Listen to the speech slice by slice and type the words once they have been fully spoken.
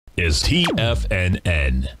is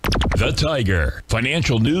TFNN, the Tiger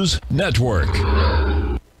Financial News Network.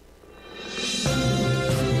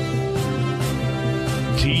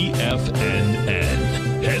 TFNN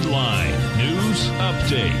Headline News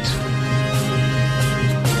Update.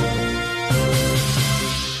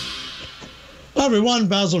 Hello everyone,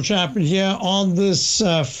 Basil Chapman here on this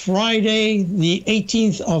Friday, the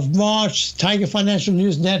 18th of March, Tiger Financial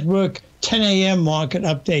News Network, 10 a.m. market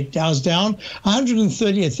update. Dow's down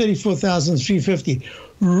 130 at 34,350.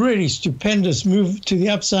 Really stupendous move to the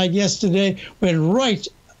upside yesterday. Went right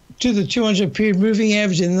to the 200 period moving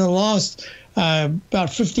average in the last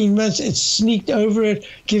about 15 minutes. It sneaked over it,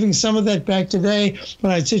 giving some of that back today.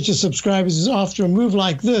 But I'd say to subscribers is after a move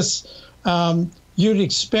like this, you'd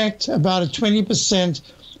expect about a 20%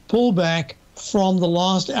 pullback from the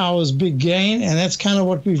last hour's big gain, and that's kind of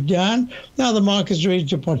what we've done. Now the market's ready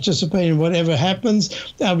to participate in whatever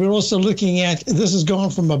happens. We're also looking at, this has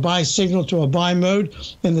gone from a buy signal to a buy mode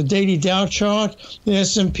in the daily Dow chart. The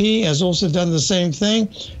S&P has also done the same thing.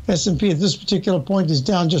 S&P at this particular point is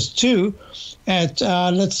down just 2 at,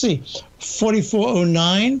 let's see,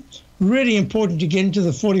 4409. Really important to get into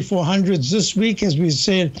the 4400s this week, as we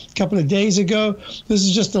said a couple of days ago. This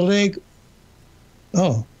is just a leg.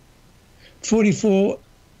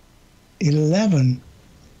 4411.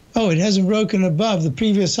 It hasn't broken above the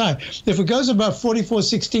previous high. If it goes above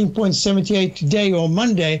 4416.78 today or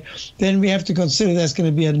Monday, then we have to consider that's going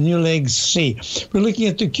to be a new leg C. We're looking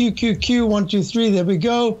at the QQQ 123. There we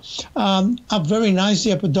go. Up very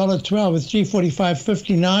nicely, up $1.12 with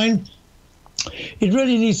 345.59. It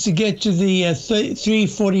really needs to get to the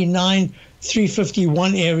 349,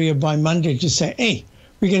 351 area by Monday to say, hey,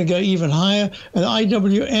 we're going to go even higher. And the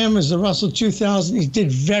IWM is the Russell 2000. It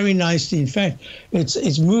did very nicely. In fact,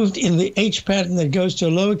 it's moved in the H pattern that goes to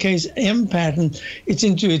a lowercase m pattern. It's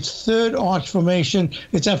into its third arch formation.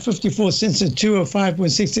 It's up 54 cents at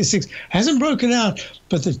 205.66. Hasn't broken out,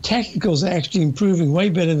 but the technicals are actually improving way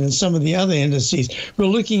better than some of the other indices. We're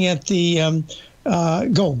looking at the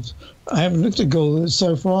gold. I haven't looked at gold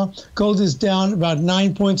so far. Gold is down about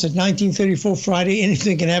 9 points at 1934 Friday.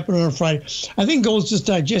 Anything can happen on a Friday. I think gold's just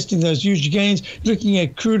digesting those huge gains. Looking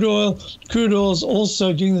at crude oil. Crude oil's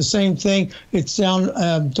also doing the same thing. It's down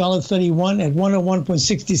 $1.31 at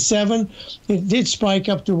 101.67. It did spike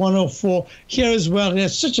up to 104 here as well.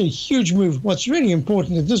 It's such a huge move. What's really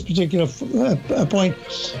important at this particular point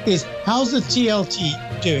is how's the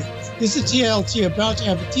TLT doing? Is the TLT about to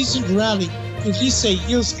have a decent rally? At least say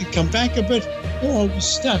yields can come back a bit, or we're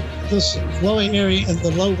stuck this lower area in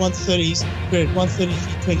the low 130s. We're at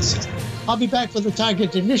 133.26. I'll be back for the Tiger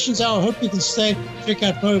Technicians Hour. I hope you can stay. Check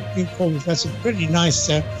out Poe Green Forward. We've got some pretty nice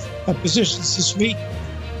positions this week.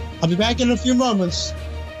 I'll be back in a few moments.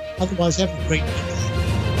 Otherwise, have a great day.